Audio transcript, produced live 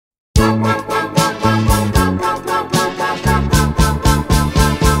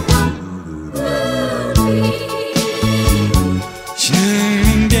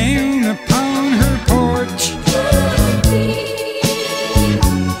Shining down upon her porch,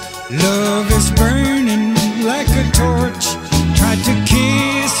 love is burning like a torch. Tried to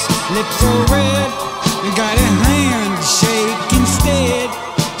kiss, lips so red, got a handshake instead.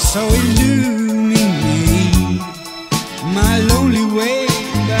 So illuminate my lonely way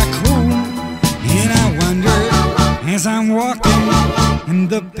back home. And I wonder, as I'm walking in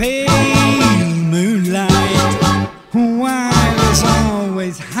the pale moonlight, why this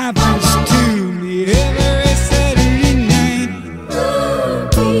always happens to me every Saturday night.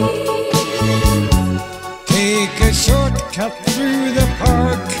 Take a shortcut through the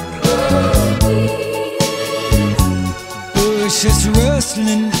park, bushes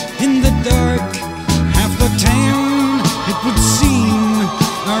rustling in the dark. Half the town, it would seem,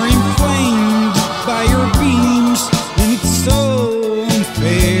 are inflamed by your beams. And it's so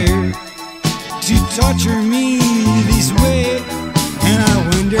unfair to torture me this way. And I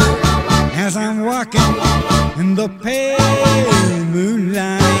wonder, as I'm walking in the pale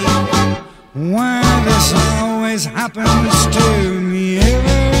moonlight, why this always happens to me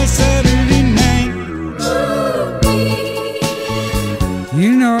every Saturday night.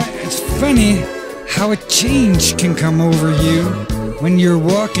 You know, it's funny how a change can come over you when you're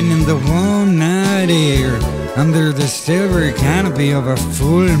walking in the warm night air under the silver canopy of a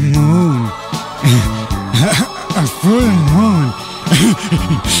full moon. A full moon.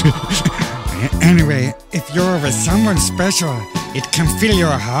 Anyway, if you're with someone special, it can fill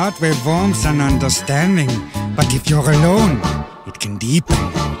your heart with warmth and understanding. But if you're alone, it can deepen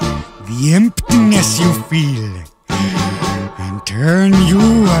the emptiness you feel and turn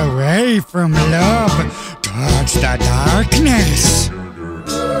you away from love towards the darkness.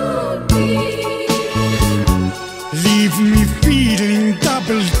 Leave me feeling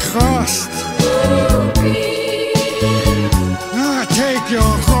double-crossed. Take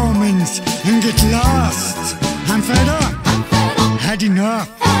your romance and get lost. I'm fed up, had enough.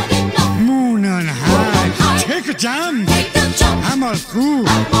 Moon on high, take a jump. I'm all through.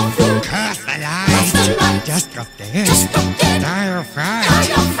 Curse the light, just got there. Dire fright,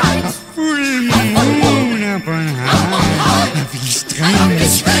 a full moon up on high. I feel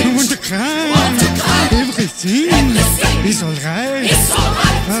strange, I want to cry. Everything is alright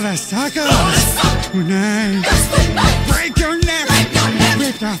for the suckers tonight. Break your neck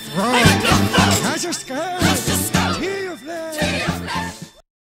with the throat. Crush your skirt, tear your flesh.